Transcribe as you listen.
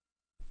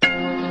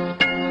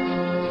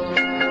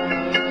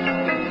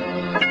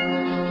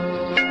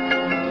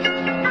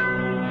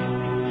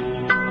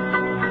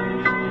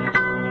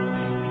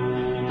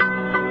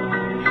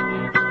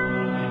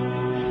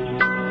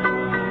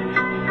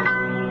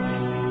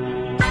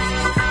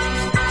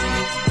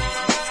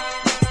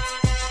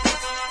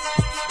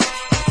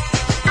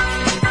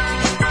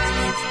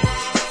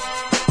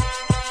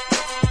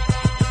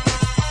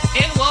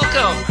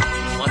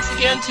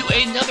to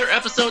another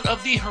episode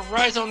of the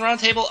Horizon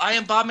Roundtable. I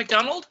am Bob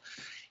McDonald,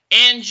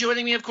 and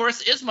joining me, of course,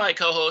 is my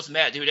co-host,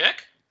 Matt Dudek.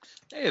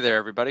 Hey there,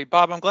 everybody.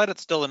 Bob, I'm glad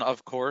it's still an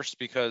of course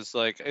because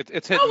it's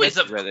hit and Always,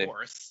 miss of really.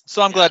 course.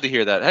 So I'm glad to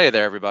hear that. Hey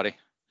there, everybody.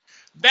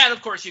 Matt,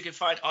 of course, you can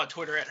find on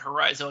Twitter at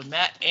Horizon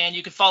Matt, and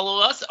you can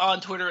follow us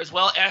on Twitter as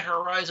well at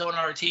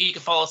HorizonRT. You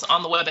can follow us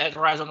on the web at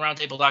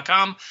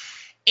HorizonRoundtable.com,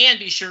 and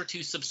be sure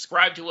to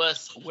subscribe to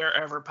us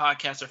wherever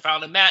podcasts are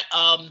found. And Matt,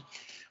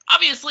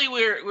 obviously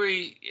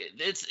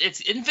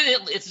it's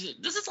infinite.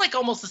 This is like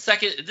almost the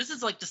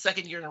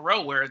second year in a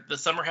row where the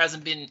summer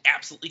hasn't been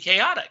absolutely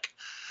chaotic.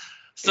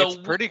 So it's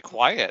pretty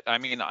quiet. I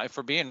mean,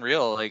 for being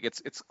real, like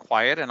it's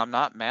quiet, and I'm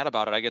not mad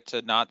about it. I get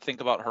to not think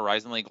about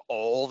Horizon League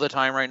all the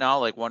time right now,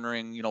 like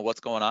wondering,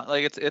 what's going on.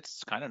 Like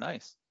it's kind of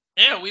nice.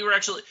 Yeah, we were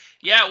actually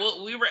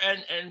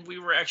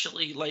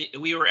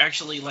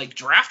like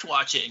draft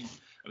watching.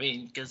 I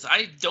mean, because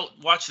I don't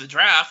watch the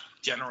draft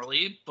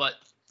generally, but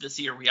this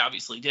year we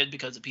obviously did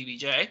because of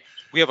PBJ.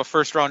 We have a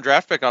first round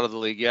draft pick out of the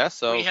league, yeah.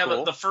 So we have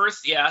cool. The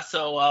first, yeah.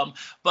 So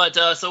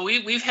so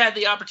we've had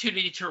the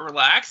opportunity to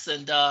relax,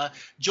 and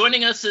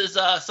joining us is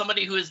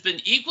somebody who has been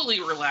equally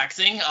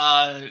relaxing.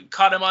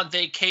 Caught him on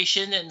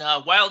vacation in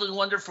wild and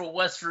wonderful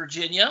West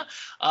Virginia.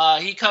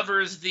 He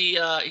covers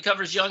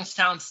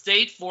Youngstown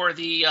State for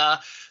the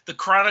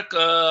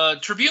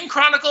Tribune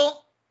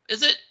Chronicle.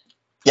 Is it?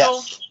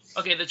 Yes.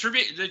 Okay, the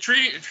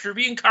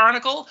Tribune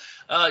Chronicle,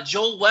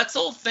 Joel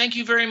Wetzel, thank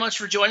you very much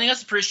for joining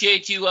us.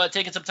 Appreciate you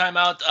taking some time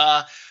out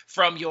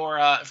from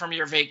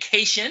your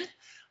vacation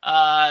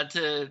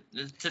to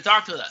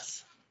talk to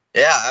us.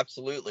 Yeah,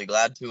 absolutely.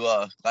 Glad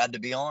to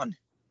be on.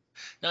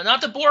 Now,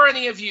 not to bore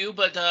any of you,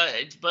 but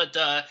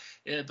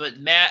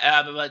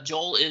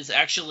Joel is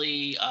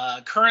actually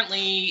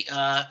currently.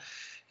 I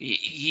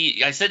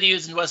said he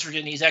was in West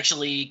Virginia. He's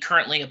actually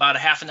currently about a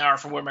half an hour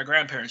from where my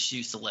grandparents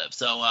used to live.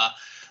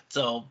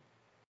 So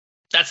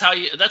that's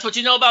what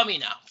you know about me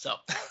now. So,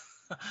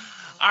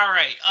 all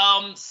right.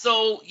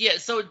 So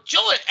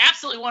Joel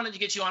absolutely wanted to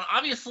get you on.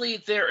 Obviously,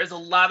 there is a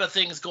lot of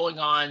things going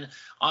on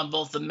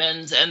both the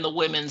men's and the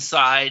women's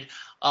side.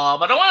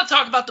 But I want to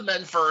talk about the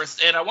men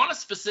first, and I want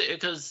to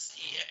because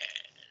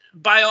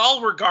by all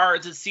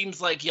regards, it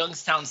seems like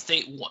Youngstown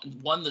State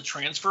won the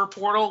transfer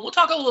portal. We'll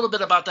talk a little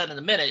bit about that in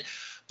a minute.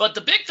 But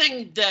the big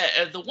thing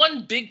the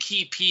one big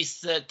key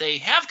piece that they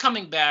have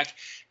coming back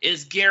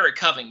is Garrett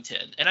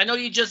Covington. And I know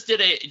you just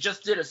did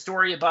a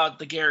story about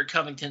the Garrett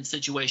Covington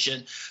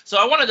situation. So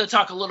I wanted to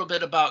talk a little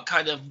bit about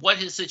kind of what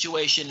his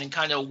situation and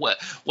kind of what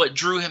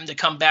drew him to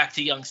come back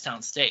to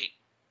Youngstown State.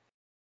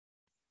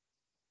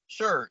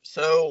 Sure.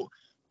 So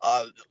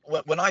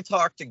when I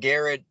talked to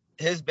Garrett,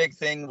 his big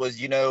thing was,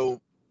 the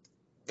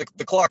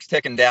clock's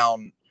ticking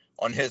down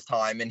on his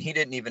time, and he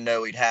didn't even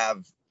know he'd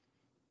have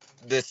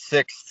this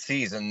sixth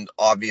season,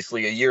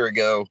 obviously, a year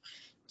ago.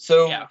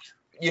 So, yeah.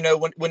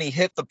 When he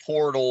hit the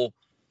portal,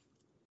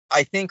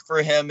 I think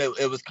for him,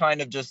 it was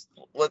kind of just,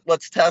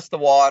 let's test the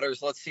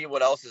waters. Let's see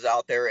what else is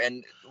out there.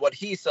 And what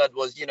he said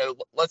was,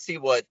 let's see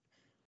what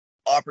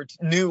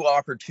new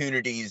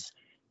opportunities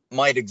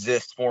might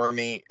exist for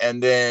me.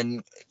 And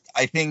then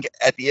I think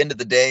at the end of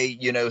the day,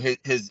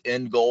 his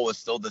end goal is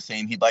still the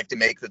same. He'd like to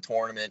make the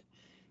tournament.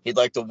 He'd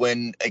like to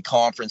win a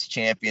conference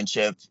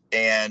championship.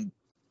 And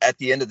at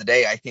the end of the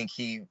day, I think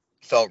he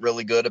felt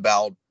really good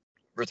about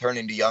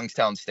returning to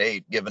Youngstown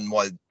State, given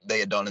what they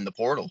had done in the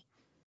portal.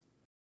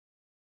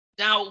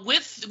 Now,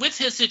 with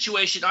his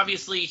situation,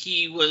 obviously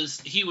he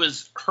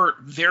was hurt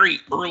very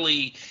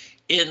early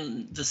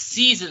in the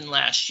season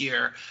last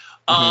year.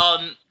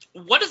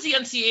 Mm-hmm. What does the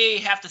NCAA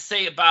have to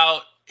say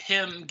about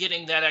him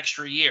getting that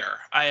extra year?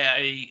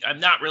 I'm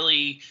not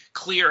really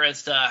clear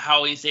as to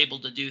how he's able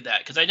to do that,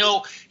 because I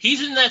know he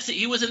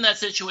was in that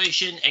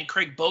situation, and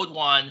Craig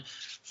Baudouin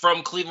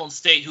from Cleveland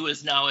State, who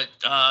is now at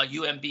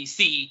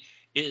UMBC,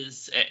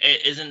 is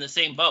in the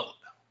same boat.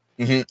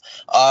 Mm-hmm.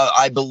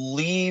 I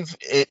believe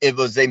it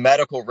was a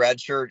medical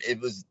redshirt. It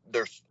was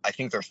their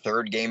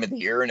third game of the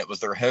year, and it was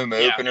their home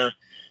opener.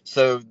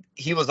 So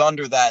he was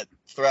under that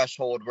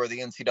threshold where the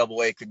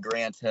NCAA could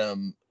grant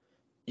him,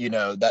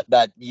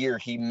 that year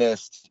he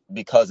missed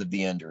because of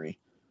the injury.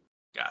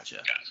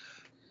 Gotcha.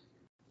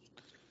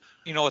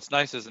 What's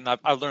nice is, and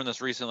I've learned this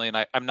recently, and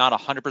I'm not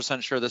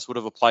 100% sure this would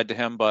have applied to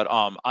him, but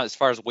as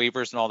far as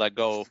waivers and all that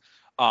go,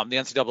 the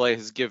NCAA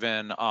has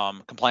given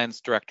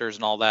compliance directors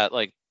and all that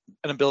like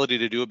an ability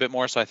to do a bit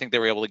more. So I think they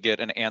were able to get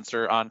an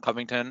answer on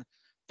Covington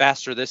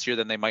faster this year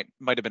than they might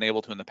have been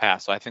able to in the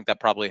past. So I think that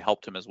probably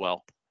helped him as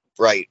well.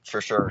 Right,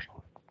 for sure.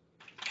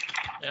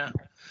 Yeah.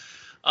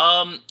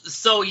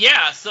 So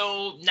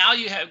now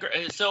you have,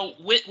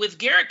 with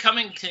Garrett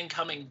Covington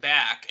coming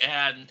back,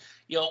 and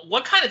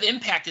what kind of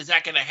impact is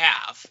that going to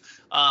have?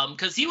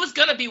 Because he was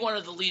going to be one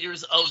of the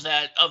leaders of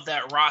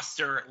that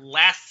roster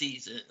last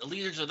season,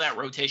 leaders of that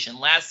rotation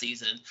last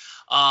season.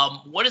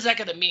 What is that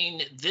going to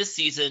mean this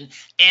season?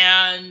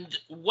 And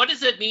what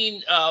does it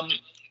mean?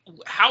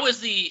 How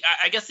is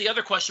I guess the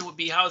other question would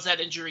be, how is that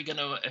injury going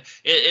to,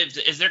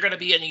 is there going to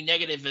be any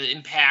negative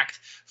impact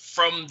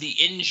from the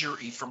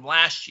injury from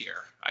last year?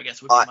 I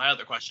guess would be my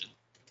other question.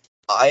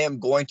 I am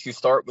going to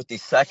start with the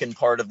second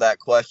part of that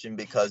question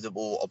because it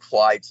will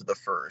apply to the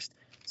first.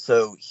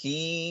 So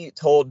he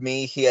told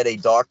me he had a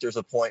doctor's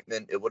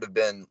appointment. It would have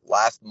been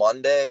last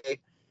Monday.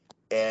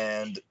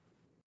 And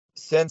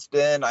since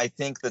then, I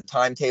think the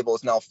timetable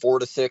is now 4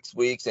 to 6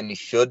 weeks and he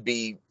should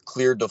be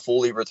cleared to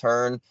fully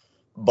return.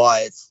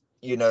 But,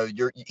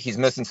 he's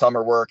missing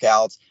summer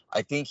workouts.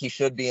 I think he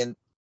should be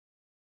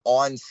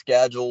on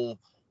schedule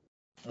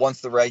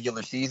once the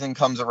regular season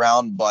comes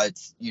around. But,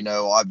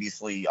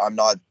 obviously I'm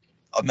not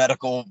a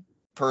medical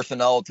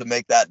personnel to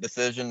make that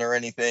decision or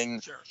anything.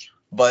 Sure.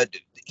 But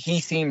he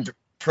seemed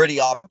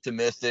pretty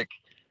optimistic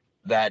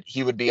that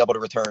he would be able to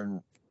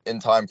return in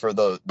time for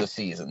the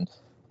season.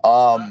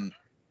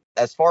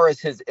 As far as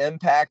his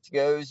impact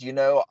goes,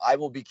 I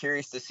will be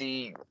curious to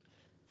see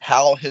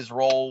how his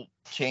role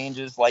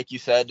changes. Like you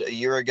said, a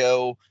year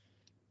ago,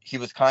 he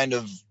was kind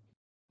of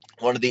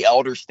one of the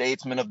elder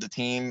statesmen of the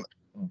team.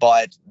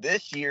 But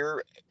this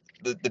year,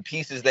 the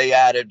pieces they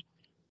added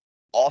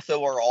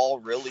also are all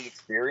really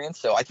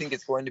experienced. So I think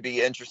it's going to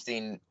be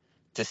interesting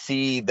to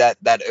see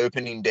that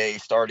opening day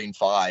starting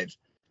five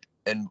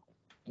and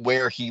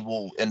where he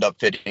will end up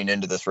fitting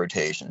into this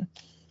rotation.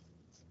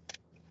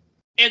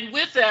 And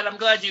with that, I'm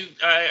glad you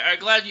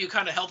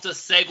kind of helped us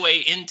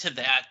segue into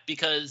that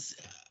because,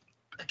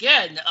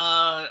 again,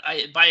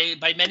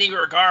 by many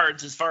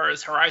regards, as far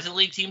as Horizon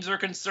League teams are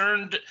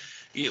concerned,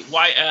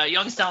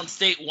 Youngstown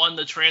State won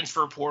the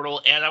transfer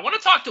portal, and I want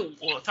to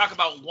talk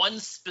about one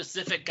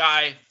specific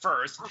guy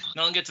first, and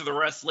I'll get to the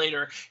rest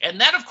later. And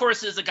that, of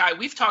course, is a guy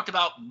we've talked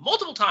about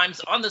multiple times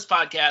on this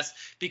podcast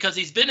because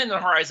he's been in the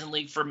Horizon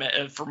League for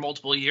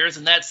multiple years,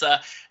 and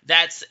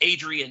that's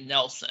Adrian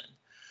Nelson.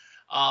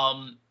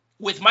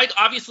 With Michael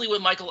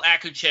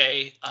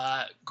Akuche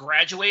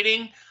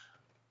graduating,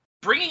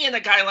 bringing in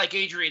a guy like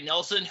Adrian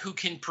Nelson who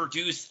can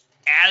produce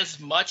as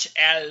much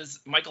as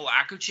Michael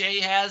Akuche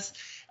has.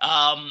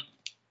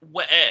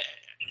 What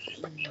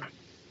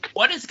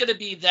is going to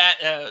be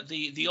that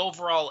the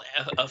overall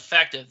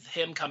effect of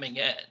him coming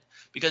in?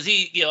 Because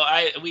he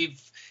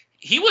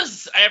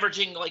was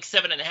averaging like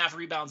 7.5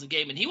 rebounds a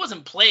game, and he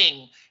wasn't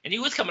playing, and he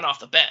was coming off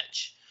the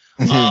bench.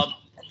 Do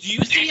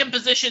you see him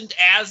positioned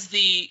as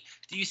the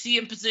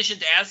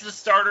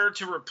starter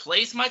to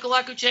replace Michael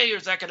Akuche, or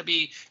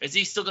is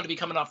he still going to be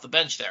coming off the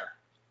bench there?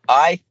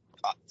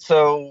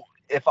 So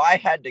if I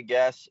had to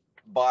guess,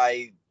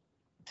 by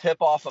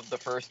tip-off of the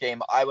first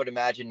game, I would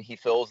imagine he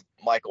fills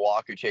Michael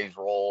Akuche's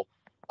role.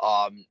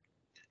 I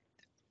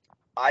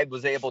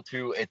was able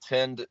to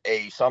attend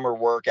a summer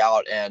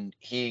workout, and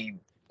he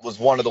was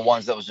one of the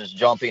ones that was just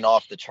jumping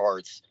off the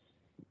charts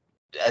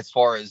as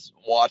far as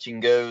watching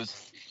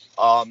goes.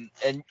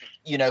 And,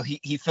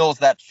 he fills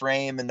that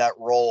frame and that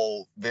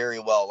role very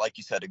well. Like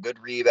you said, a good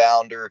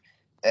rebounder,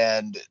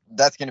 and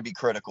that's going to be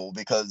critical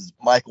because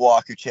Michael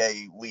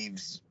Akuche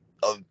leaves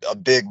a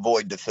big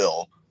void to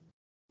fill.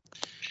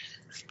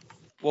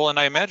 Well, and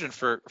I imagine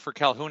for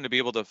Calhoun to be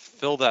able to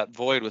fill that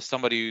void with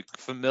somebody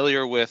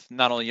familiar with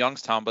not only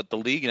Youngstown, but the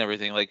league and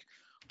everything, like,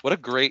 what a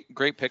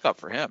great pickup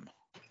for him.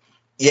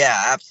 Yeah,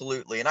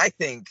 absolutely. And I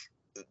think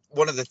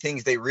one of the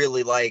things they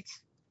really like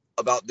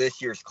about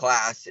this year's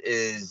class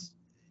is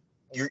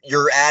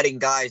you're adding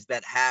guys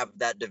that have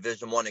that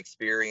Division I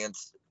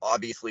experience,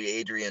 obviously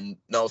Adrian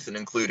Nelson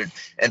included,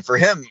 and for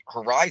him,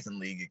 Horizon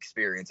League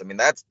experience. I mean,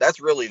 that's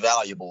really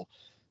valuable.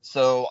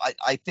 So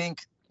I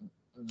think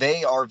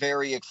they are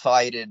very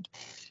excited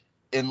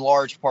in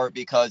large part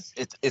because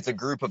it's a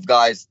group of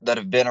guys that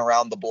have been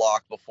around the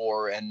block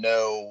before and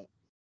know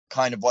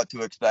kind of what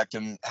to expect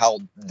and how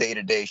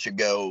day-to-day should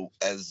go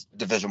as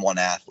Division I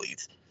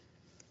athletes.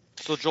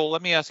 So, Joel,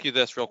 let me ask you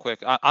this real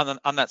quick.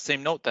 On that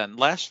same note then,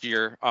 last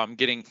year,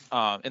 getting in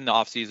the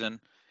offseason,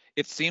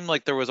 it seemed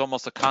like there was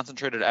almost a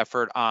concentrated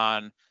effort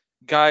on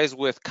guys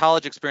with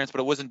college experience, but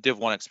it wasn't Div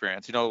 1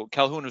 experience.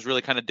 Calhoun was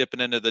really kind of dipping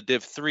into the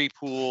Div 3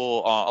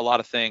 pool, a lot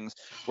of things,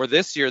 where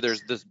this year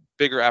there's this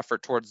bigger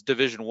effort towards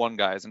Division 1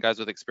 guys and guys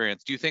with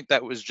experience. Do you think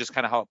that was just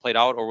kind of how it played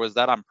out, or was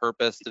that on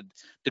purpose?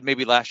 Did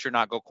maybe last year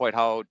not go quite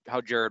how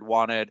Jared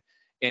wanted,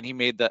 and he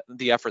made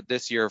the effort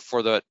this year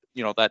for that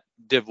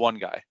Div 1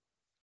 guy?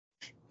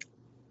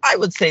 I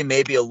would say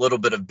maybe a little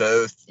bit of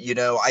both.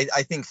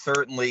 I think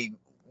certainly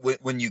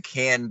when you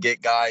can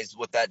get guys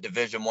with that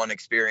Division I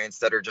experience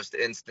that are just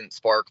instant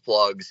spark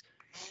plugs,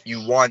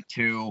 you want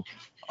to,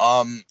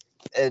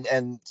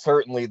 and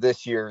certainly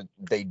this year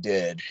they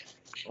did.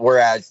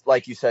 Whereas,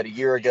 like you said, a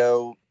year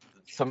ago,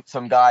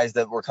 some guys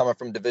that were coming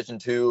from Division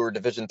II or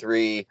Division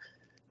III,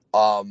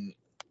 and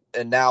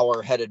now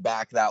are headed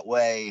back that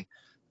way.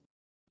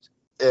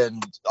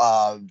 And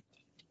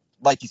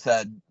like you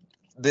said,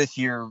 this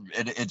year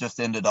it just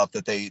ended up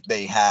that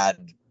they had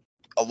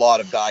a lot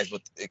of guys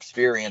with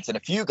experience and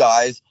a few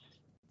guys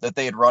that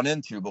they had run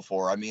into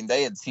before. I mean,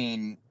 they had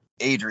seen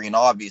Adrian,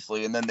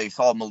 obviously, and then they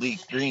saw Malik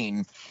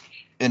Green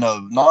in a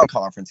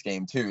non-conference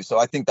game too. So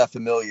I think that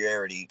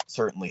familiarity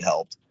certainly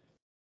helped.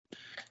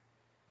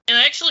 And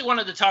I actually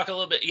wanted to talk a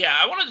little bit. Yeah,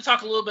 I wanted to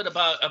talk a little bit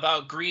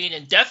about Green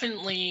and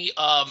definitely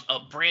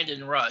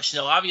Brandon Rush.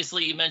 Now,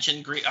 obviously, you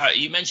mentioned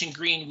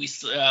Green. We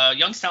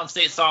Youngstown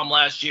State saw him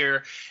last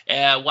year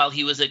while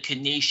he was at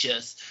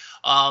Canisius.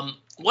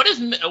 What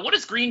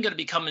is Green going to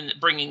be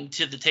bringing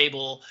to the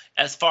table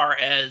as far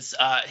as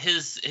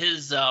his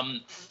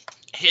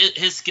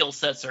skill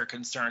sets are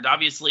concerned?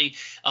 Obviously,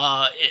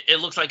 it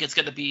looks like it's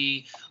going to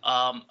be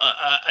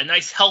a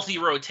nice healthy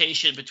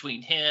rotation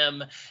between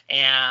him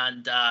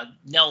and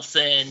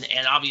Nelson,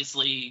 and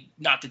obviously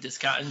not to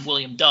discount and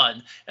William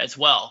Dunn as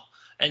well.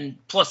 And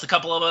plus a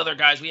couple of other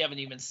guys we haven't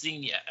even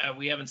seen yet.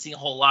 We haven't seen a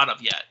whole lot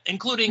of yet,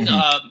 including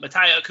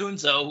Mattia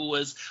Kunzo, who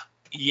was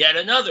yet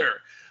another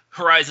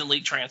Horizon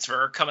League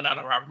transfer coming out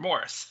of Robert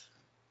Morris.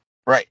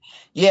 Right.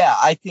 Yeah,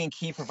 I think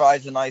he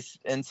provides a nice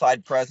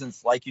inside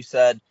presence. Like you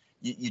said,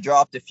 you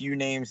dropped a few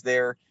names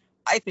there.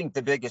 I think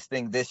the biggest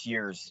thing this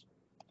year's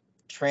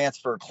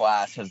transfer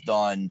class has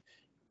done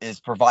is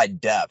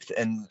provide depth.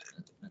 And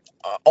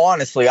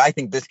honestly, I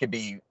think this could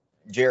be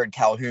Jared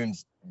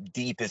Calhoun's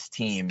deepest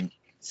team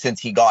since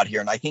he got here.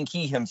 And I think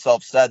he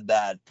himself said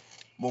that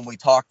when we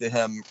talked to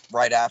him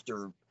right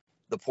after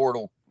the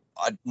portal,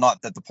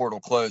 not that the portal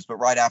closed, but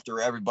right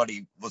after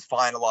everybody was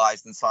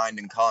finalized and signed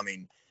and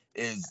coming,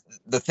 is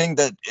the thing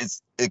that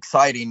is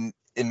exciting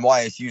in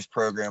YSU's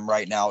program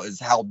right now is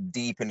how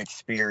deep and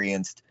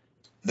experienced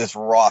this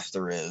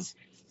roster is.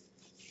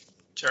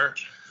 Sure.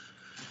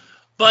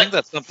 But I think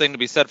that's something to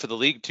be said for the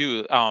league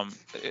too.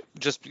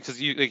 Just because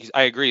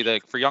I agree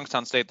that for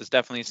Youngstown State, this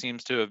definitely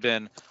seems to have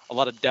been a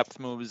lot of depth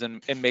moves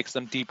and it makes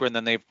them deeper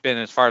than they've been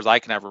as far as I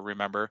can ever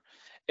remember.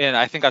 And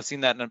I think I've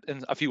seen that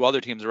in a few other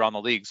teams around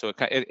the league. So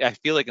I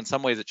feel like in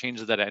some ways it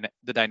changes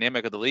the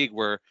dynamic of the league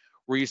where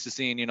we're used to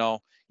seeing,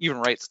 even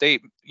Wright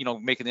State,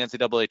 making the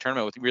NCAA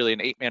tournament with really an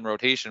 8-man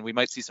rotation. We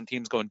might see some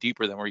teams going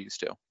deeper than we're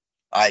used to.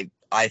 I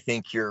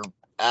think you're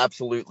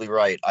absolutely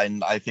right.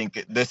 I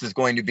think this is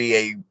going to be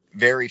a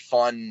very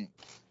fun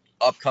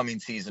upcoming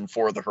season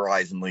for the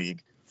Horizon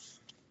League.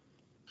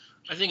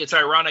 I think it's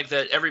ironic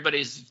that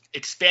everybody's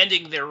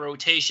expanding their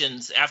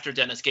rotations after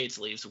Dennis Gates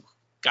leaves, a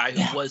guy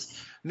who was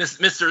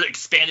Mr.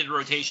 Expanded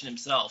Rotation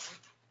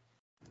himself.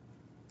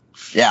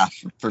 Yeah,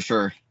 for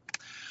sure.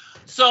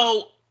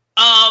 So,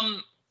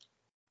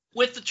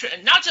 with the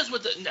not just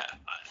with the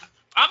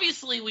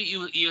obviously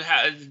you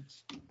have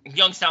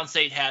Youngstown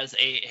State has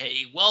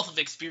a wealth of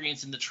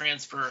experience in the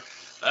transfer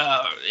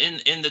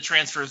in the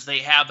transfers they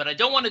have, but I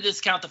don't want to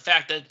discount the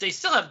fact that they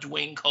still have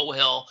Dwayne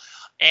Cohill,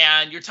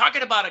 and you're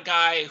talking about a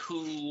guy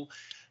who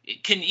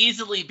can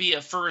easily be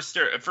a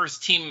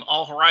first team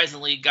All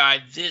Horizon League guy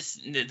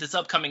this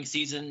upcoming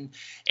season,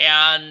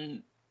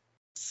 and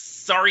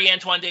sorry,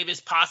 Antoine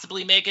Davis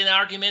possibly make an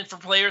argument for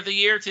Player of the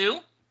Year too.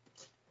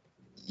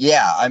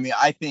 Yeah, I mean,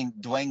 I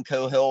think Dwayne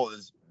Cohill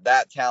is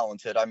that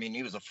talented. I mean,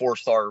 he was a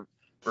 4-star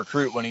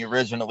recruit when he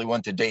originally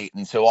went to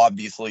Dayton, so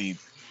obviously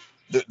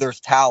there's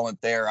talent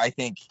there. I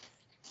think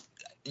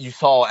you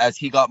saw as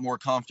he got more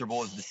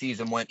comfortable as the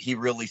season went, he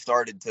really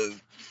started to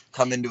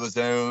come into his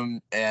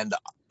own, and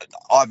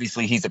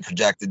obviously he's a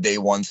projected day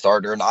one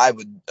starter, and I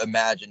would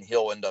imagine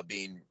he'll end up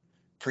being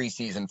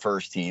preseason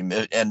first team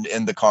and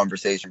in the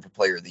conversation for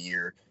Player of the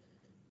Year.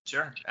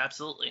 Sure,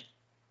 absolutely.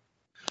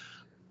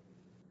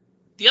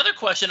 The other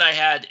question I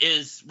had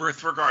is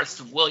with regards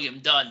to William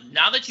Dunn.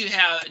 Now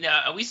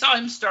we saw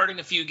him starting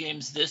a few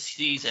games this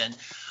season.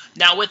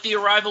 Now with the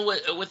arrival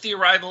of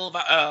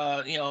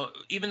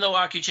even though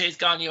Akuche's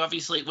gone,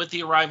 obviously with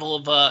the arrival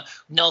of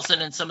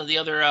Nelson and some of the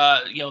other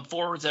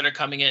forwards that are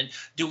coming in,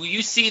 do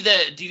you see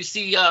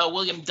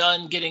William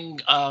Dunn getting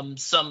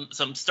some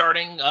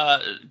starting,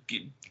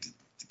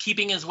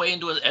 keeping his way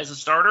into as a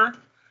starter,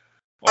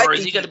 or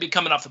is he going to be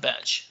coming off the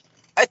bench?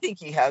 I think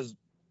he has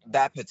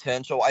that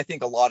potential. I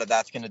think a lot of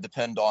that's going to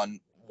depend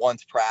on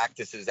once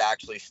practices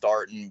actually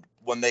start and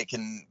when they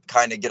can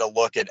kind of get a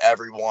look at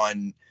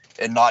everyone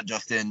and not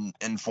just in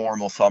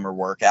informal summer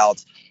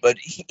workouts. But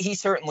he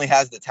certainly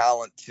has the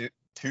talent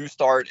to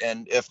start,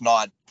 and if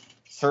not,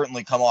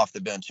 certainly come off the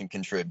bench and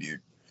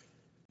contribute.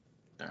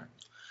 Sure.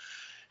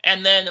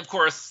 And then of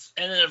course,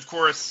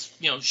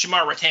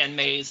 Shamar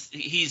Rattan-Mays,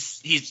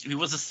 he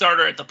was a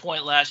starter at the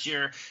point last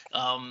year.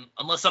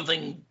 Unless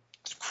something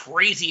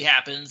crazy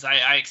happens,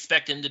 I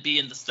expect him to be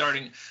in the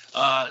starting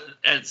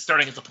at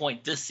the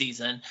point this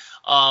season.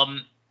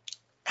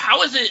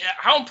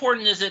 How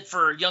important is it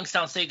for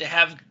Youngstown State to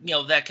have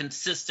that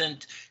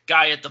consistent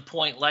guy at the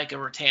point like a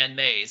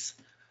Rattan-Mays?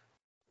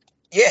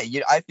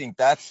 Yeah, I think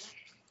that's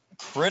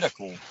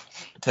critical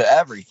to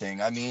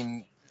everything. I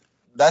mean,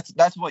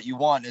 that's what you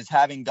want, is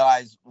having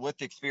guys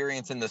with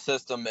experience in the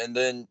system and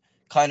then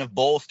kind of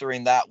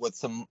bolstering that with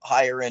some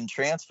higher end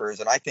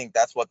transfers. And I think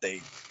that's what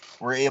they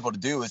were able to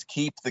do, is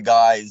keep the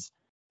guys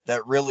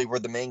that really were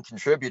the main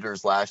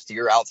contributors last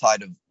year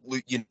outside of,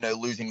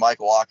 losing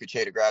Michael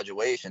Akuche to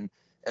graduation.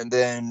 And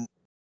then,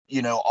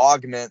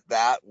 augment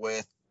that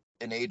with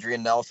an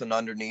Adrian Nelson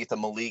underneath, a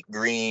Malik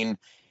Green,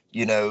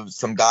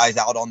 some guys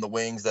out on the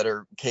wings that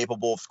are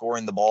capable of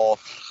scoring the ball.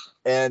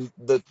 And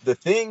the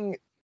thing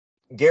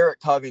Garrett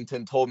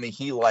Covington told me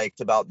he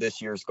liked about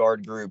this year's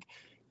guard group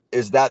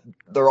is that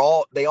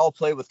they all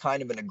play with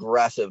kind of an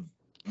aggressive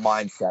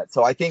mindset.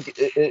 So I think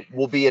it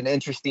will be an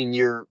interesting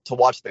year to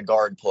watch the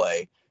guard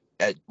play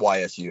at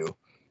YSU.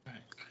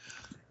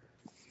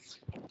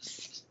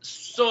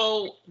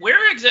 So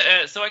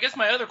so I guess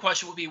my other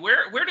question would be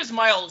where does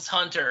Miles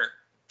Hunter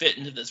fit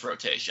into this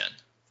rotation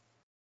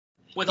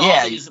with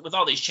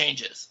all these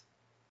changes?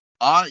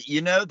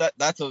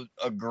 That's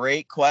a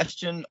great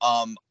question.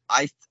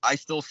 I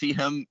still see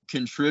him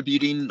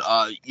contributing.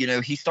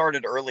 He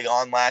started early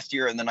on last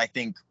year, and then I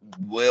think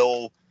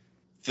Will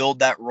filled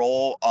that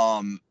role.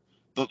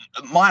 But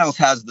Miles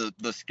has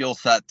the skill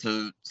set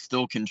to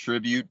still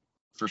contribute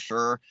for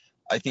sure.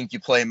 I think you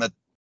play him at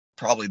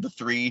probably the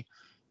 3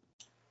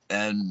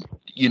 and,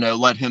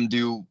 let him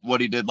do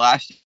what he did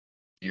last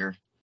year.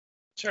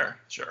 Sure.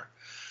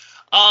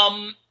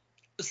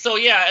 So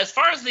yeah, as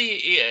far as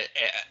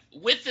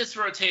with this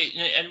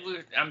rotation, and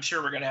I'm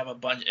sure we're going to have a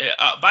bunch.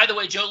 By the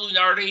way, Joe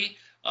Lunardi,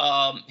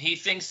 he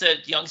thinks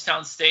that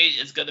Youngstown State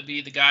is going to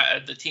be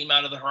the team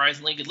out of the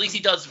Horizon League. At least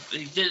he did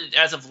it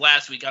as of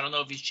last week. I don't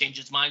know if he's changed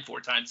his mind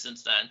 4 times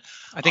since then.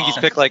 I think he's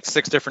picked like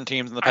 6 different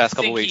teams in the past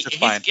couple weeks. It's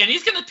fine. And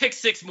he's going to pick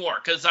 6 more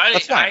because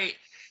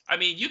I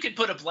mean, you could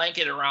put a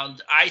blanket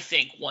around, I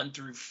think, 1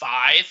 through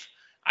 5.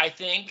 I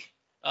think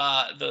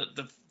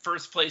the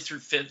first place through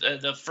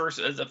 5th,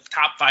 the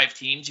top 5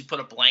 teams, you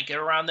put a blanket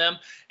around them.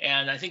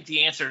 And I think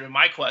the answer to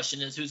my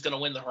question is who's going to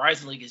win the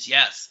Horizon League is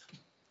yes.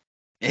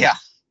 Yeah.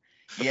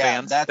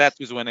 Fans, that's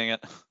who's winning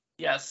it.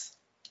 Yes.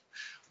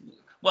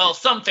 Well,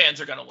 some fans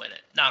are going to win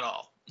it, not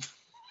all.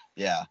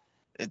 Yeah.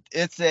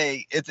 It's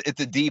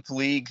a deep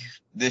league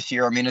this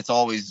year. I mean, it's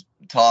always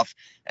tough.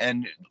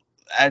 And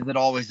as it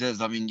always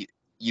is, I mean,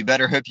 you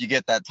better hope you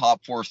get that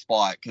top 4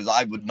 spot, because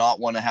I would not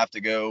want to have to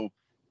go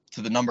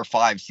to the number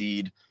 5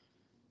 seed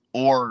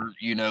or,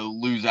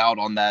 lose out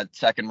on that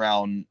second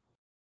round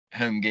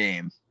home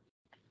game.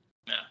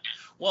 Yeah.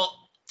 Well,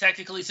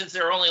 technically, since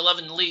there are only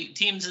 11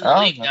 teams in the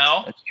league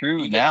now. That's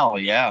true now,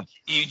 yeah.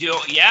 You do.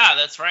 Yeah,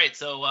 that's right.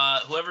 So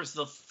whoever's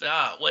the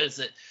what is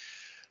it?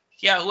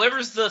 Yeah,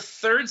 whoever's the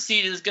 3rd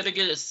seed is going to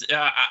get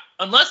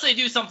unless they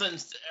do something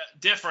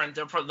different,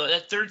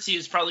 that 3rd seed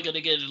is probably going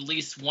to get at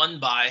least 1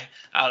 bye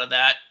out of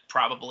that,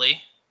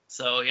 probably.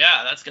 So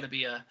yeah, that's going to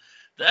be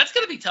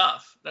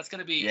tough. That's going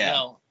to be,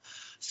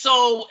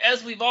 So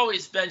as we've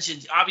always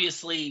mentioned,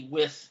 obviously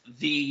with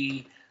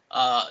the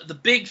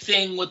big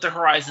thing with the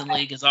Horizon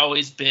League has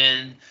always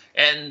been,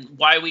 and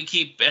why we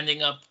keep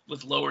ending up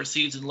with lower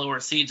seeds and lower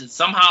seeds, and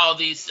somehow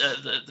these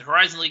the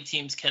Horizon League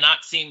teams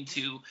cannot seem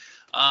to.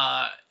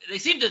 They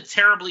seem to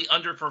terribly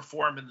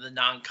underperform in the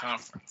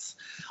non-conference.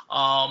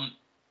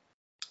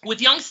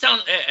 With Youngstown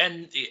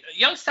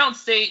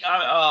State,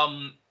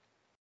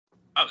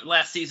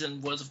 last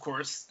season was, of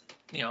course,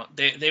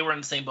 they were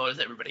in the same boat as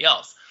everybody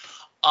else.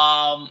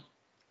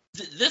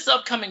 This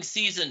upcoming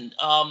season,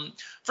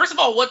 first of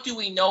all, what do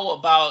we know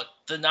about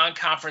the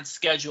non-conference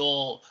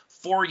schedule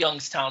for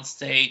Youngstown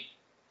State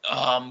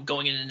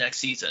going into next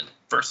season,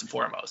 first and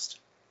foremost?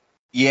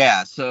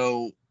 Yeah,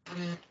 so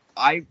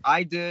I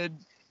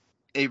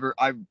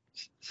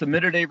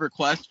submitted a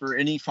request for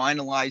any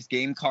finalized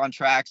game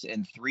contracts,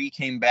 and 3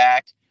 came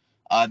back.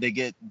 They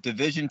get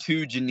Division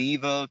II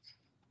Geneva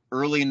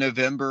early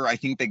November. I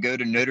think they go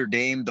to Notre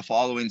Dame the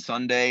following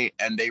Sunday,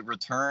 and they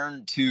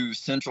return to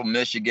Central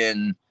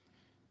Michigan.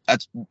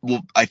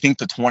 I think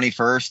the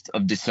 21st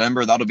of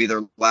December. That'll be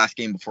their last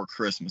game before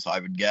Christmas, I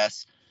would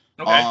guess.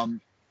 Okay.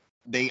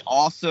 They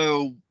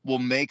also will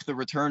make the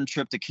return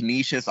trip to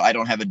Canisius. I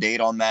don't have a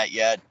date on that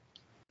yet.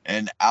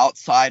 And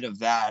outside of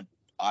that,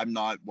 I'm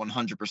not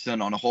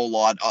 100% on a whole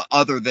lot,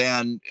 other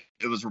than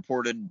it was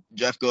reported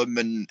Jeff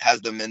Goodman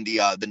has them in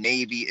the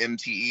Navy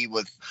MTE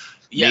with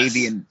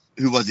Navy and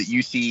who was it?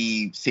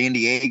 UC San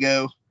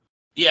Diego.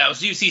 Yeah, it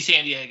was UC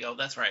San Diego.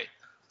 That's right.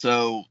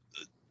 So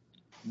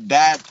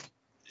that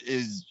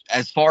is,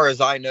 as far as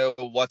I know,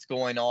 what's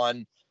going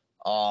on.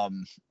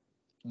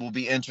 Will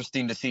be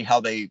interesting to see how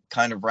they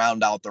kind of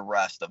round out the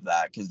rest of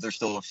that, because there's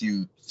still a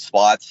few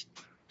spots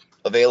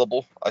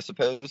available, I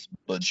suppose.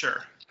 But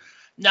sure.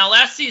 Now,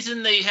 last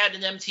season they had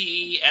an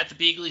MTE at the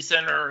Beagley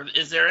Center.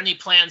 Is there any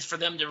plans for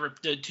them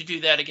to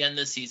do that again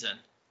this season?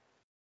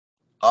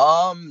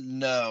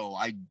 No,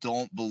 I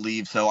don't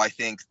believe so. I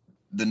think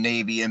the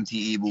Navy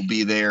MTE will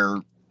be their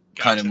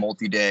kind of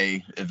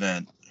multi-day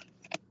event.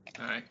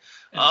 All right.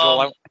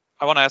 Joel,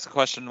 I want to ask a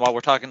question while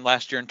we're talking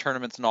last year in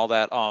tournaments and all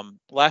that.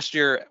 Last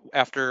year,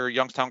 after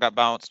Youngstown got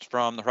bounced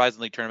from the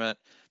Horizon League tournament,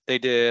 they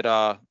did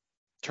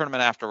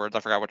tournament afterwards. I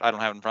forgot what. I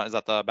don't have it in front. Is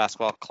that the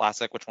basketball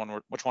classic? Which one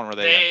were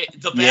they in?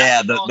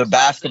 The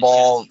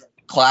basketball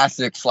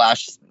classic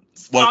 /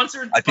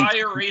 sponsored by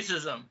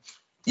racism.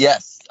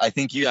 Yes, I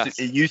think it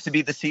used to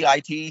be the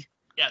CIT.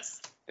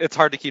 Yes. It's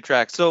hard to keep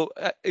track. So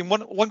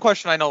one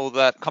question I know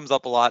that comes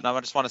up a lot, and I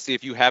just want to see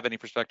if you have any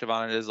perspective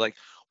on it, is like,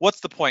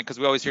 what's the point? Because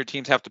we always hear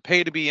teams have to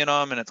pay to be in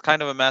them, and it's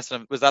kind of a mess.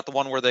 And was that the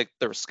one where there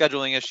were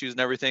scheduling issues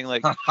and everything?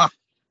 Like,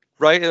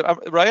 right?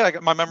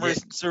 Right? My memory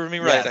is serving me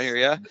right. I hear,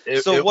 yeah.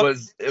 It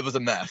was a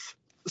mess.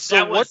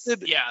 So what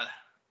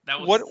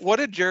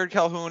did Jared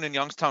Calhoun and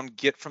Youngstown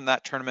get from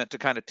that tournament to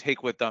kind of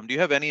take with them? Do you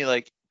have any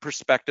like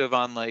perspective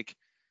on like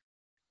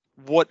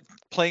what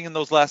playing in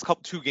those last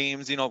two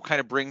games, kind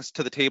of brings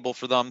to the table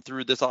for them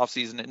through this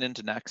offseason and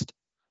into next?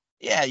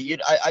 Yeah,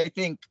 I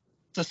think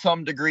to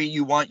some degree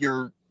you want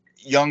your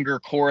younger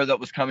core that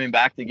was coming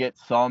back to get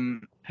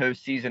some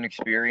postseason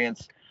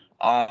experience.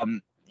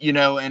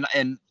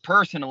 And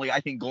personally, I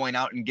think going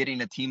out and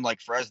getting a team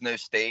like Fresno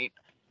State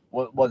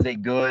was a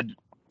good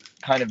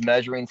kind of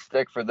measuring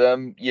stick for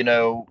them.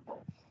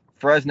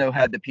 Fresno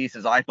had the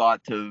pieces I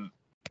thought to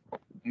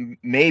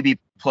maybe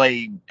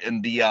play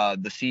in the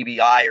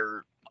CBI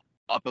or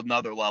up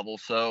another level.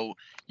 So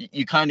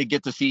you kind of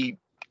get to see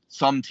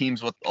some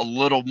teams with a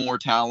little more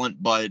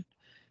talent, but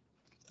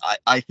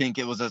I think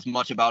it was as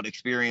much about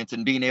experience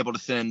and being able to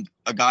send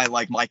a guy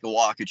like Michael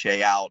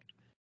Wakuche out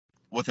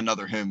with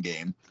another home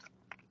game.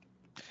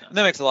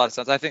 That makes a lot of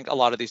sense. I think a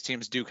lot of these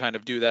teams do kind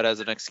of do that as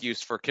an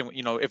excuse for,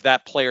 if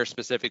that player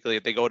specifically,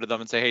 if they go to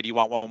them and say, hey, do you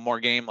want one more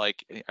game?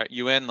 Like, are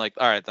you in? Like,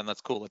 all right, then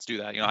that's cool. Let's do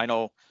that. I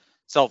know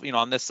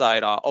on this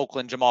side,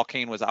 Oakland, Jamal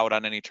Cain was out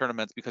on any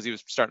tournaments because he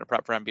was starting to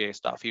prep for NBA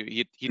stuff.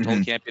 He told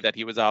Campy that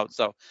he was out.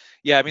 So,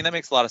 yeah, I mean, that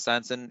makes a lot of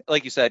sense. And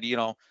like you said,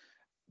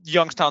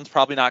 Youngstown's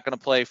probably not going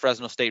to play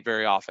Fresno State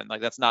very often.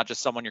 Like, that's not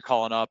just someone you're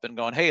calling up and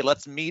going, hey,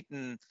 let's meet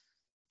in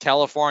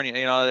California,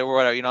 or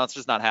whatever, it's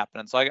just not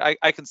happening. So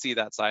I can see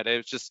that side.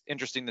 It's just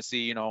interesting to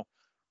see,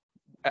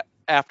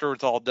 after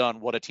it's all done,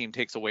 what a team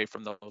takes away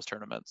from those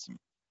tournaments.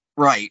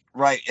 Right.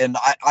 And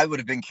I would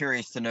have been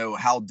curious to know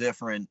how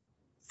different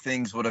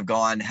things would have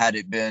gone had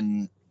it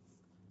been,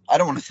 I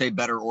don't want to say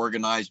better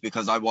organized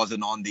because I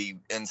wasn't on the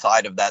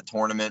inside of that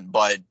tournament,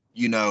 but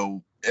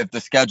if the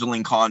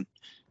scheduling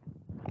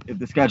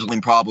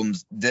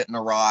problems didn't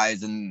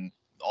arise and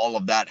all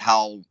of that,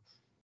 how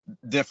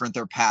different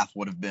their path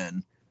would have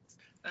been.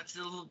 That's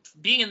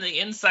being in the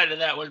inside of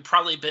that would have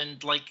probably been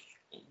like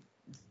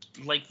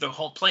the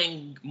whole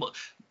playing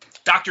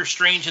Doctor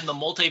Strange in the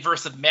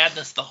Multiverse of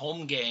Madness, the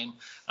home game.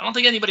 I don't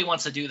think anybody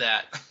wants to do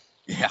that.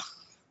 Yeah.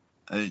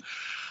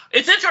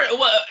 It's interesting.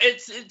 Well,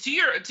 it's to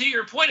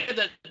your point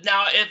that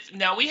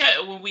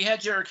when we had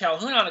Jared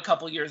Calhoun on a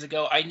couple years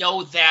ago, I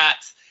know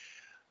that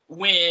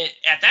when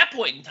at that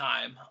point in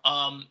time,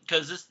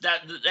 because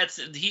that's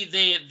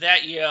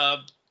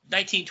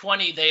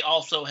 1920, they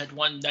also had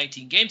won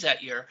 19 games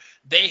that year.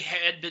 They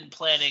had been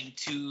planning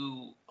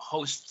to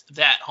host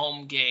that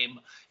home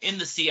game in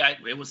the CIT.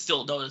 It was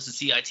still known as the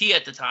CIT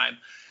at the time.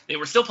 They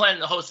were still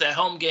planning to host that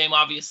home game.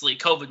 Obviously,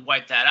 COVID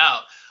wiped that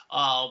out.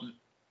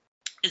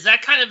 Is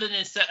that kind of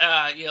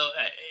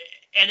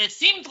and it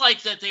seemed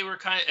like that they were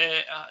kind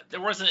of, there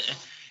wasn't,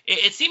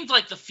 it seemed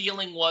like the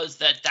feeling was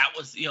that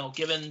was,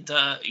 given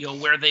the,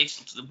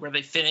 where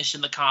they finished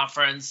in the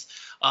conference,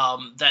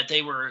 that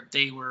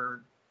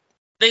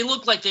they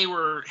looked like they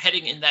were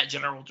heading in that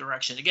general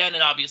direction again,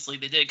 and obviously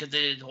they did because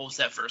they didn't host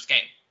that first game.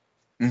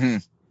 Mm-hmm.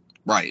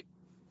 Right.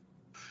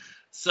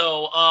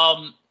 So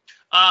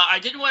I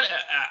didn't want.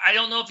 I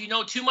don't know if you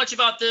know too much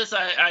about this.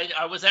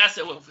 I was asked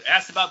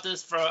about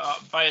this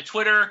via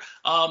Twitter.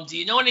 Do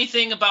you know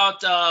anything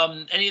about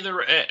any of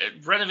the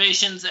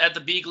renovations at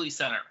the Beagley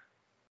Center?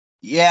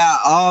 Yeah.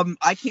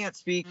 I can't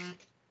speak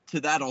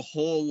to that a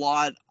whole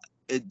lot.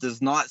 It does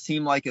not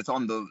seem like it's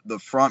on the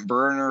front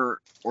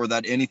burner or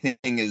that anything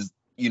is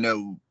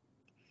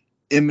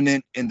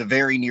imminent in the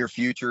very near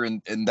future,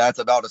 and that's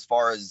about as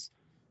far as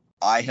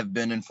I have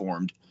been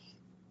informed.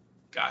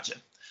 Gotcha.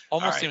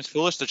 Almost seems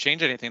foolish to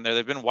change anything there.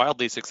 They've been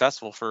wildly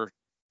successful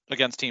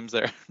against teams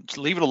there. Just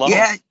leave it alone.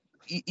 Yeah,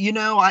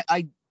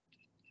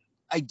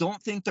 I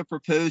don't think the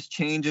proposed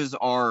changes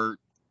are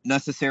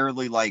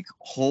necessarily like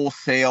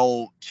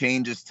wholesale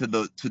changes to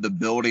the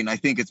building. I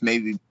think it's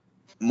maybe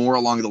more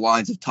along the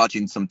lines of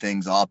touching some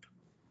things up.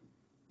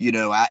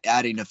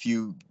 Adding a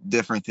few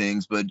different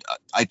things, but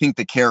I think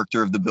the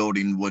character of the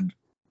building would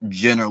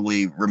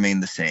generally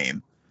remain the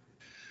same.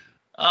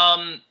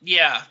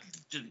 Yeah.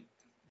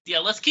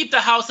 Let's keep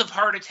the House of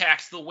Heart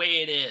Attacks the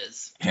way it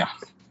is. Yeah.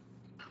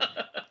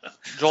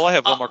 Joel, I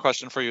have one more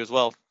question for you as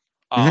well.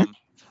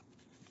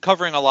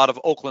 Covering a lot of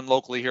Oakland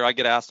locally here, I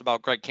get asked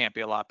about Greg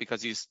Kampe a lot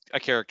because he's a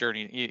character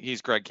and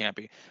he's Greg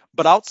Kampe.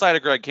 But outside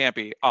of Greg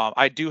Kampe,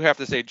 I do have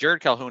to say Jared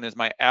Calhoun is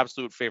my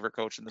absolute favorite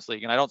coach in this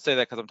league. And I don't say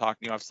that because I'm talking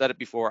to you. I've said it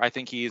before. I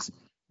think he's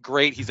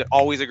great. He's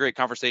always a great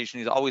conversation.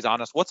 He's always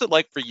honest. What's it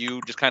like for you,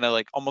 just kind of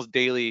like almost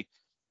daily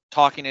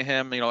talking to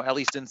him, at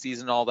least in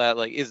season and all that?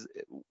 Like,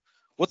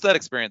 what's that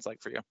experience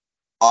like for you?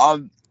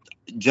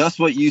 Just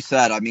what you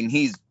said. I mean,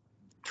 he's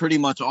pretty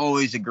much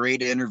always a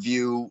great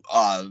interview,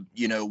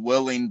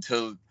 willing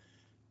to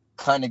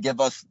kind of give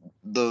us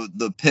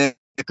the pick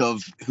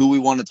of who we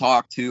want to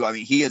talk to. I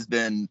mean, he has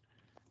been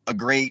a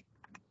great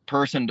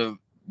person to,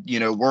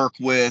 work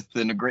with,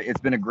 and it's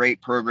been a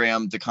great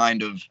program to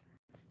kind of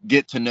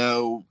get to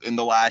know in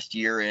the last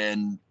year.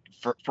 And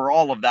for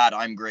all of that,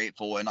 I'm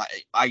grateful. And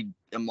I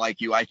am like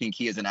you. I think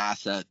he is an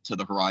asset to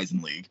the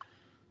Horizon League.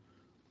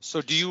 So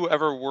do you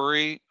ever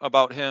worry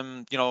about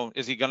him?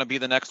 Is he going to be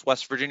the next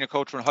West Virginia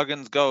coach when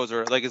Huggins goes,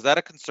 or is that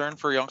a concern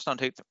for Youngstown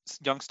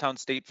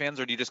State fans,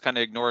 or do you just kind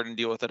of ignore it and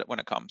deal with it when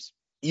it comes?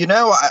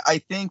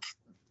 I think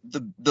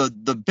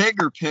the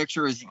bigger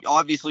picture is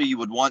obviously you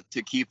would want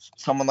to keep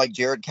someone like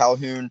Jared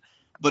Calhoun,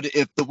 but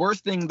if the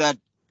worst thing that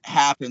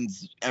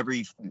happens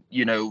every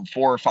 4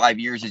 or 5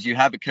 years is you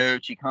have a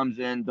coach, he comes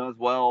in, does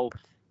well,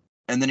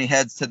 and then he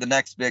heads to the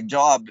next big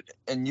job,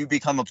 and you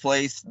become a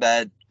place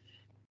that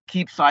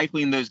keeps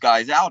cycling those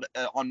guys out.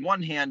 On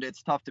one hand,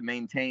 it's tough to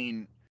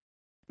maintain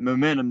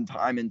momentum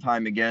time and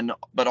time again,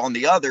 but on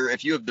the other,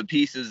 if you have the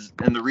pieces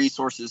and the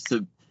resources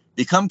to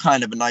become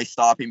kind of a nice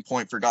stopping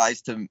point for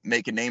guys to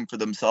make a name for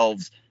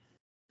themselves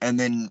and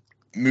then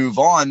move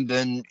on,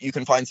 then you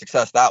can find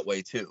success that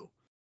way too.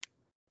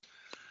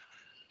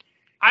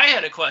 I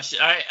had a question.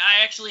 I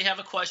actually have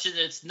a question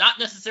that's not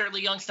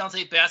necessarily Youngstown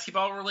State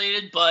basketball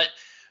related, but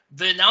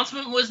the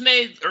announcement was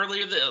made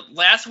earlier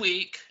last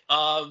week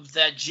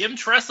that Jim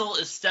Tressel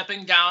is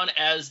stepping down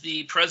as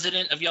the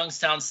president of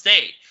Youngstown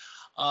State.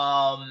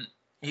 I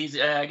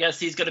guess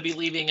he's going to be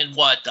leaving in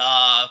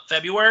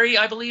February,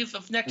 I believe,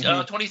 of next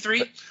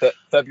 23.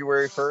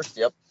 February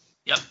 1st.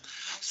 Yep.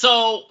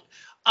 So,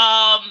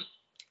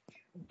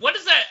 what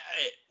is that?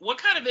 What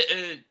kind of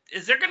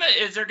is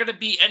there gonna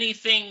be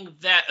anything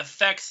that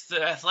affects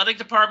the athletic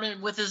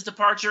department with his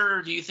departure,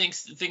 or do you think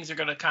things are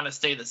gonna kind of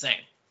stay the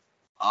same?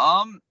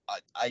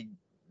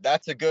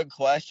 That's a good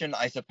question.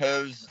 I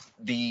suppose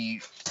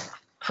the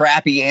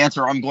crappy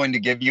answer I'm going to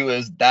give you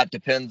is that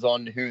depends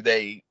on who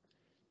they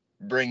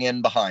bring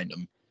in behind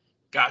him.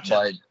 Gotcha.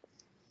 But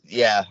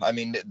yeah, I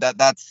mean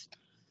that's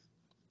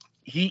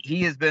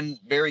he has been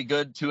very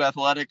good to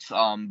athletics.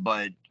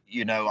 But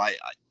I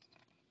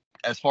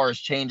as far as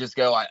changes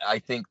go, I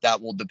think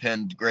that will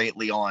depend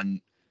greatly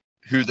on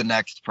who the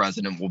next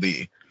president will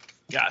be.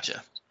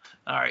 Gotcha.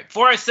 All right.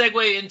 Before I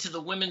segue into the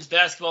women's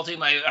basketball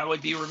team, I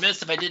would be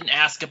remiss if I didn't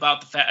ask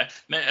about the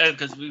fact,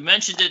 because we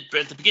mentioned it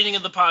at the beginning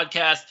of the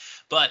podcast,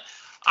 but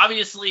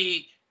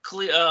obviously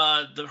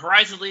the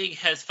Horizon League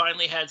has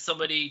finally had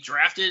somebody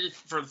drafted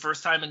for the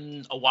first time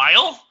in a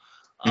while,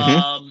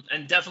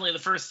 and definitely the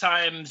first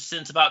time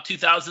since about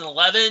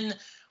 2011.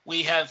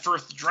 We have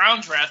first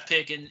round draft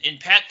pick in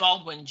Pat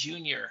Baldwin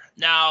Jr.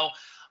 Now,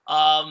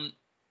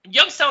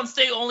 Youngstown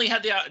State only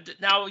got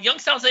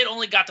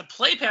to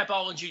play Pat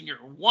Baldwin Jr.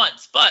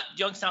 once, but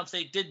Youngstown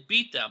State did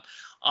beat them.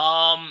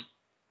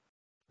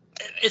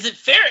 Is it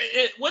fair?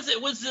 Was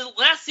the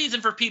last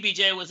season for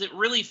PBJ? Was it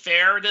really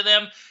fair to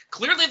them?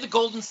 Clearly, the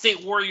Golden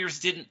State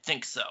Warriors didn't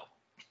think so.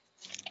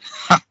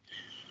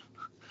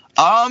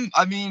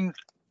 I mean,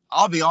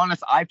 I'll be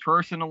honest, I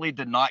personally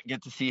did not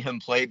get to see him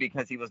play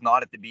because he was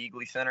not at the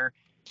Beagley Center.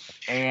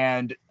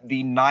 And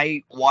the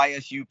night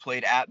YSU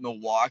played at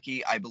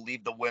Milwaukee, I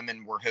believe the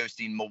women were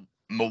hosting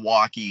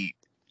Milwaukee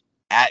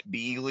at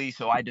Beagley,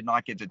 so I did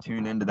not get to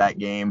tune into that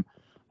game.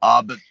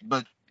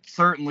 But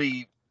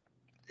certainly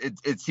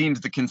it seems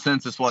the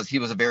consensus was he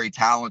was a very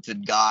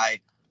talented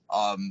guy.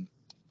 And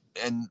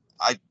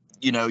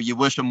you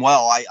wish him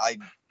well.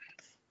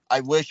 I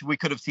wish we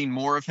could have seen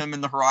more of him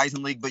in the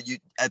Horizon League, but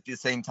at the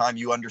same time,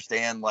 you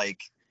understand,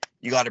 like,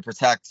 you got to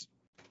protect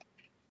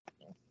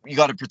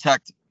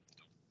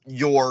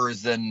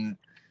yours and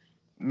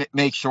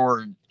make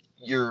sure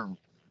you're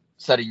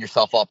setting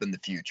yourself up in the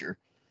future.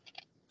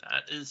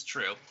 That is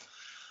true.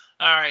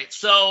 All right.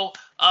 So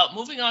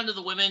moving on to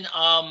the women.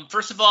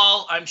 First of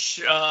all, I'm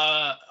sure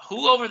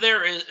who over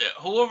there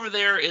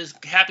is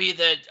happy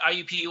that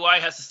IUPUI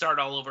has to start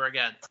all over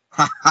again.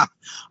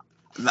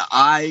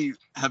 I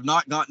have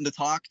not gotten to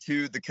talk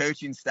to the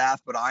coaching staff,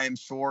 but I am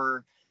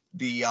sure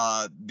the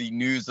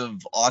news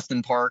of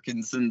Austin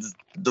Parkinson's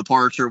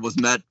departure was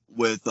met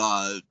with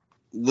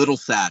little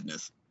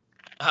sadness.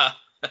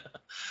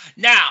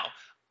 Now,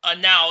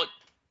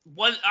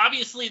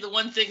 obviously the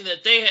one thing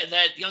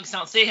that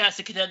Youngstown State has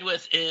to contend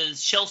with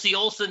is Chelsea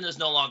Olsen is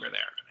no longer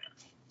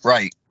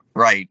there.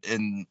 Right,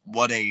 and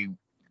what a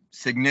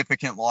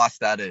significant loss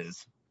that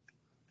is.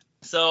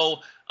 So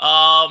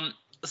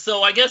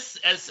I guess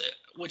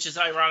which is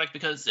ironic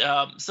because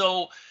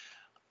so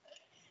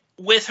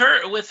with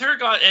her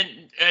gone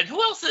and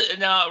who else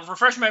now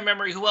refresh my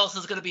memory, who else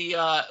is going to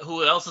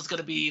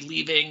be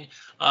leaving,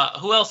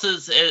 who else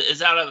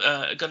is out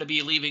of going to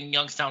be leaving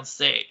Youngstown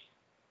State?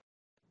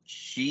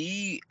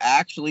 She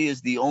actually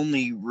is the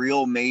only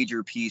real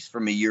major piece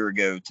from a year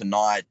ago to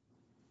not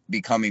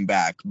be coming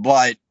back,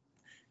 but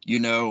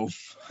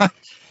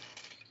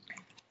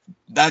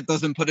that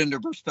doesn't put into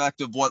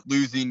perspective what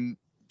losing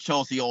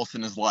Chelsea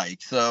Olsen is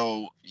like.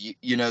 So,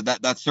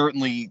 that's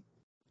certainly,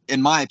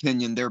 in my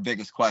opinion, their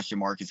biggest question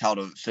mark is how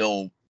to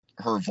fill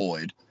her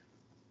void.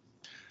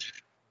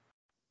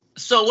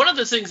 So one of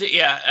the things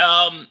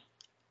that,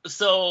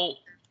 so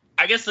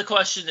I guess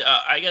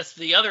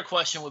the other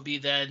question would be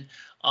then,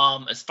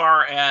 as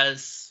far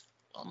as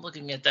I'm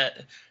looking at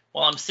that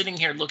while I'm sitting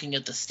here looking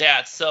at the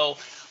stats. So,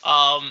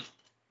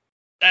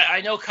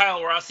 I know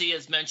Kyle Rossi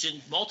has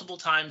mentioned multiple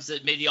times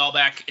that Mady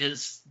Allback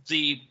is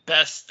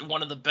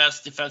one of the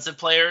best defensive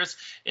players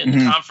in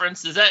the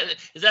conference. Is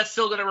that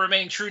still going to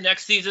remain true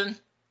next season?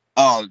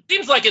 Oh,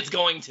 seems like it's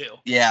going to.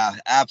 Yeah,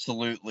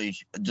 absolutely.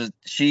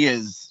 She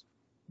is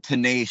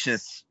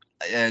tenacious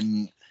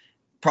and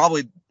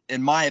probably,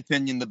 in my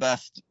opinion, the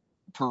best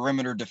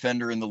perimeter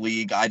defender in the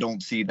league. I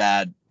don't see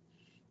that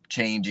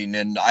changing,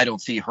 and I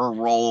don't see her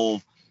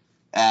role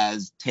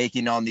as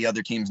taking on the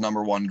other team's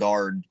number one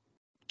guard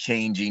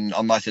changing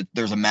unless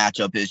there's a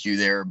matchup issue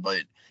there.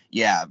 But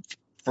yeah,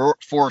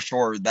 for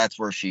sure, that's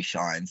where she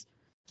shines.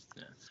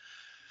 Yeah.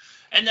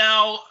 And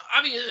now,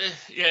 I mean,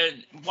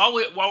 while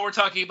we're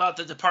talking about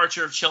the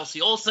departure of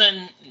Chelsea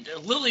Olsen,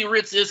 Lily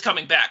Ritz is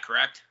coming back,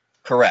 correct?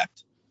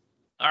 Correct.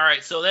 All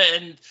right.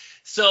 And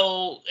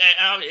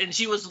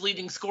she was the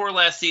leading scorer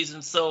last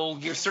season, so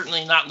you're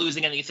certainly not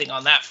losing anything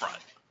on that front.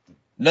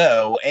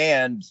 No,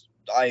 and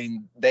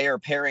they are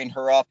pairing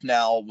her up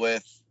now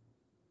with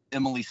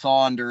Emily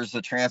Saunders,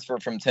 a transfer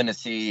from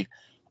Tennessee,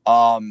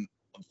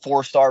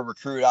 4-star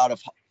recruit out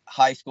of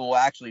high school,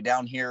 actually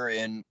down here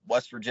in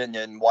West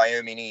Virginia and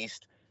Wyoming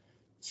East.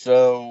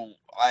 So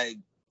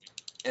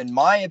in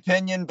my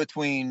opinion,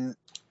 between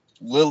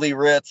Lily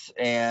Ritz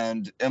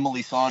and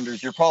Emily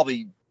Saunders, you're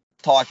probably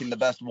talking the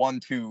best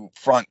 1-2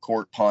 front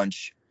court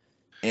punch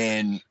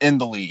in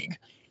the league.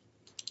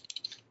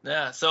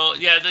 Yeah. So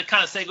yeah, that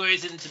kind of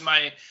segues into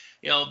my,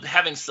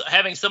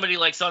 having somebody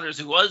like Saunders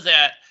who was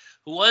at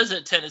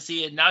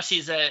Tennessee and now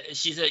she's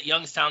at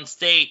Youngstown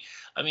State.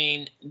 I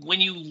mean, when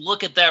you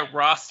look at that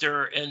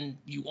roster and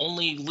you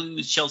only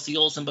lose Chelsea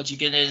Olsen, but you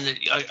get in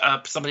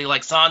somebody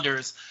like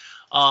Saunders,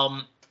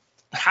 how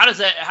does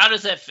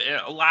that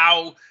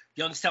allow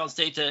Youngstown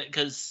State to?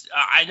 Because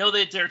I know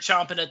that they're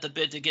chomping at the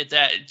bit to get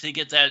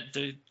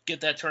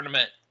that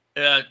tournament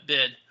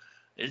bid.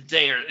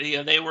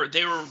 They were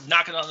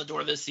knocking on the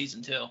door this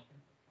season too.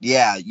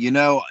 Yeah,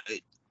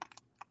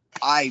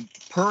 I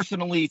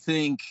personally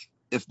think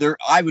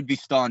I would be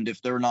stunned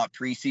if they're not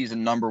preseason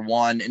number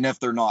one, and if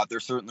they're not,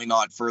 they're certainly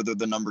not further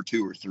than number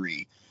 2 or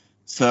 3.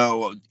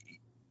 So,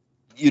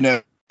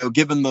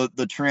 given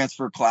the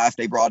transfer class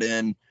they brought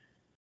in,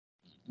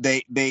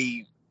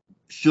 they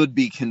should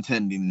be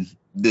contending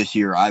this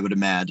year, I would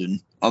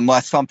imagine,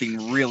 unless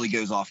something really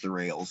goes off the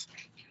rails.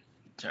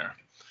 Sure.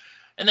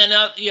 And then,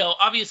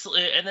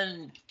 obviously, and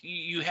then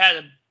you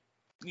had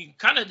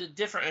kind of the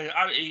different,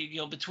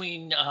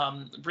 between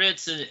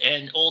Ritz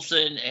and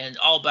Olsen and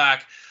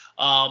Allback.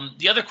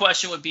 The other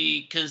question would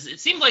be, because it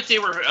seemed like they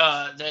were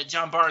that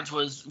John Barnes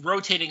was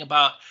rotating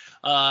had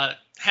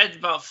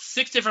about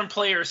 6 different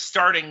players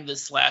starting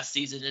this last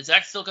season. Is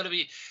that still going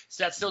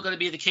to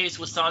be the case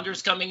with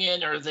Saunders coming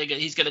in, or is he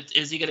going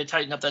to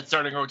tighten up that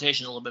starting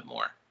rotation a little bit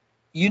more?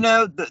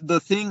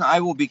 The thing I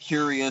will be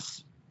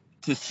curious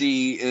to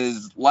see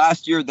is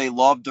last year they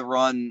loved to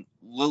run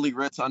Lily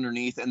Ritz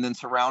underneath and then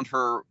surround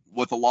her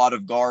with a lot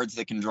of guards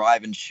that can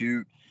drive and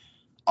shoot.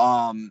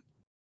 The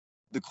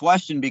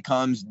question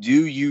becomes,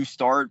 do you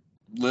start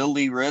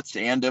Lily Ritz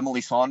and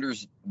Emily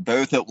Saunders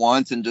both at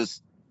once and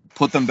just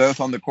put them both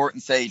on the court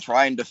and say,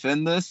 try and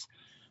defend this?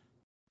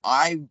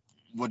 I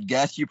would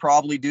guess you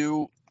probably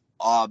do.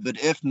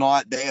 But if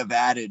not, they have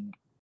added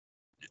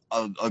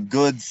a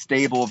good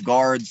stable of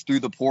guards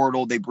through the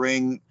portal. They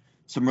bring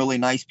some really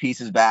nice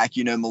pieces back.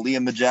 Malia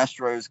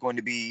Magestro is going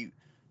to be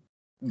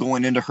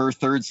going into her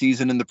 3rd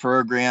season in the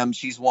program.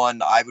 She's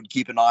one I would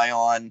keep an eye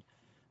on.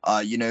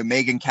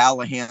 Megan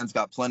Callahan's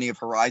got plenty of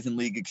Horizon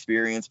League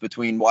experience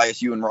between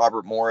YSU and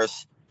Robert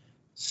Morris.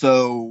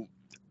 So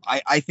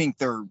I think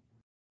they're,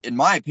 in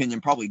my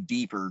opinion, probably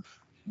deeper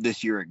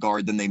this year at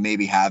guard than they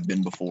maybe have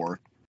been before.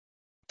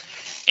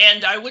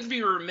 And I would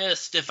be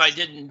remiss if I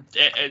didn't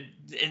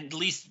at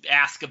least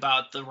ask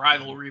about the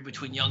rivalry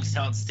between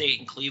Youngstown State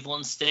and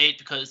Cleveland State,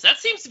 because that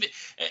seems to be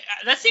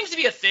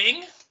a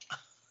thing.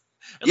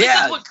 At least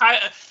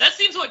that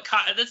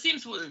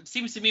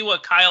seems to me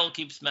what Kyle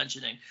keeps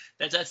mentioning.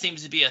 That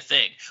seems to be a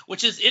thing,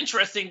 which is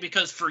interesting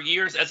because for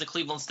years as a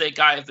Cleveland State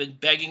guy, I've been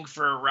begging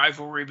for a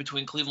rivalry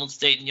between Cleveland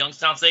State and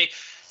Youngstown State.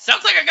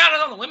 Sounds like I got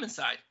it on the women's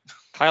side.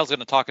 Kyle's going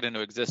to talk it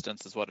into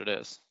existence, is what it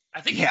is.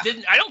 I think he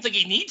didn't. I don't think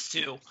he needs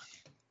to.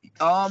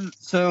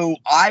 So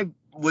I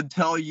would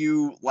tell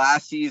you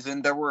last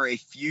season there were a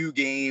few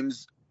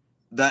games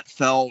that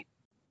felt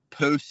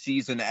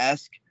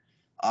postseason-esque.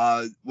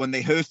 When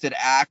they hosted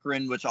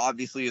Akron, which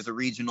obviously is a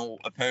regional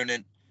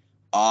opponent,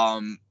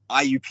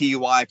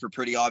 IUPUI for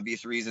pretty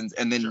obvious reasons,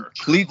 and then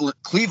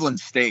Cleveland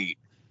State.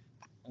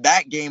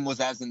 That game was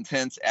as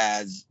intense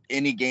as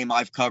any game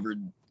I've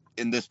covered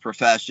in this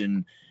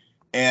profession,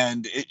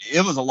 and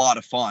it was a lot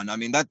of fun. I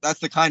mean,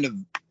 that's kind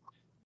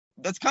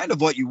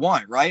of what you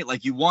want, right?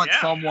 Like you want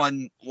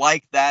someone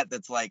like that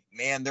that's like,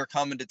 man, they're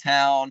coming to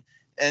town,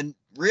 and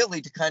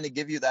really to kind of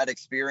give you that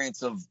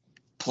experience of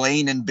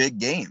playing in big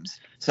games.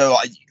 So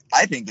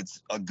I think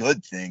it's a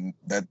good thing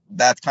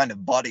that's kind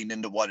of budding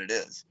into what it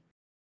is.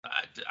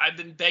 I've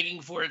been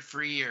begging for it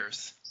for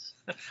years.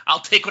 I'll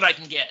take what I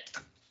can get.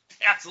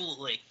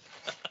 Absolutely.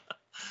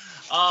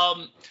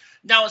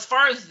 Now, as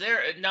far as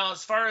their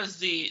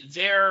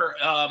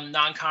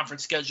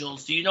non-conference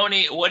schedules, do you know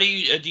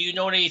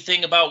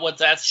anything about what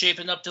that's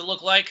shaping up to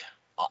look like?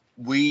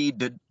 We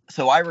did.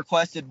 So I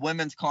requested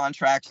women's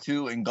contracts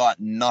too and got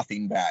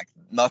nothing back.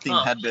 Nothing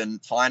had been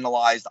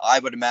finalized. I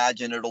would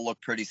imagine it'll look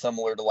pretty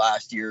similar to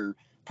last year.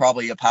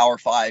 Probably a Power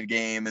 5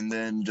 game and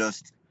then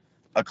just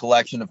a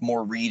collection of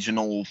more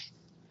regional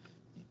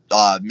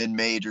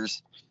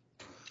mid-majors.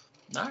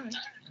 All right.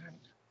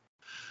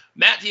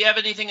 Matt, do you have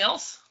anything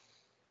else?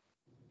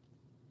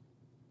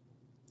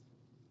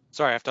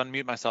 Sorry, I have to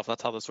unmute myself.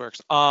 That's how this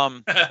works.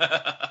 I'm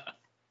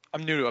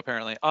new to it,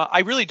 apparently.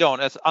 I really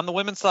don't. On the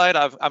women's side,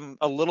 I'm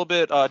a little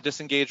bit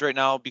disengaged right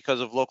now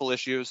because of local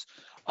issues.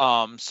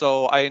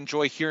 So I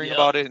enjoy hearing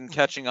about it and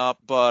catching up,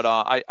 but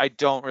I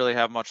don't really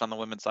have much on the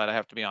women's side, I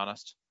have to be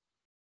honest.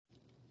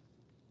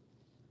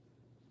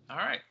 All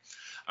right.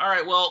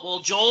 Well,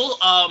 Joel,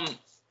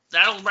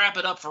 that'll wrap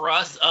it up for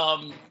us.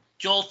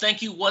 Joel,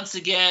 thank you once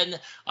again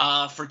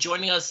for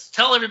joining us.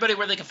 Tell everybody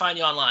where they can find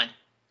you online.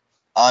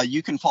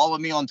 You can follow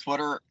me on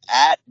Twitter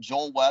at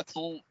Joel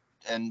Wetzel,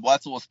 and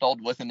Wetzel is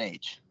spelled with an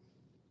H.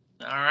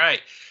 All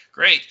right,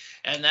 great.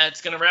 And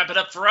that's going to wrap it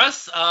up for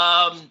us.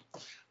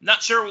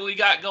 Not sure what we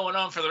got going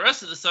on for the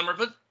rest of the summer,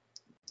 but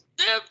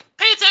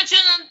pay attention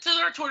to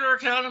our Twitter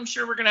account. I'm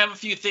sure we're going to have a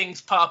few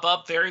things pop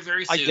up very,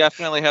 very soon. I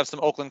definitely have some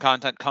Oakland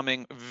content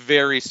coming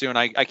very soon.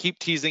 I keep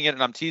teasing it,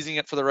 and I'm teasing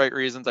it for the right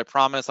reasons. I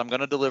promise I'm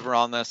going to deliver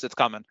on this. It's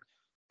coming.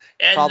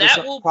 And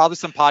probably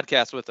some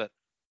podcasts with it.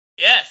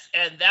 Yes,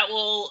 and that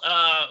will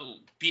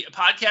be a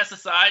podcast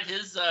aside.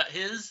 His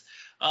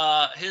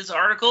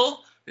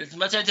article, his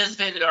much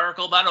anticipated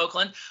article about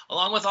Oakland,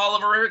 along with all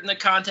of our written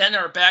content,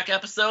 our back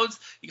episodes,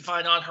 you can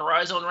find on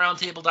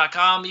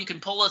horizonroundtable.com. You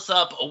can pull us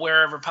up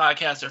wherever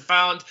podcasts are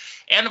found,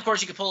 and of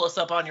course, you can pull us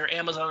up on your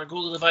Amazon or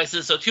Google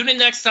devices. So tune in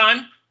next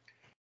time.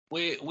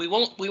 We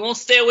won't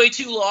stay away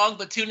too long,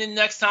 but tune in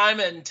next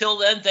time. And until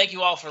then, thank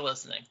you all for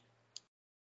listening.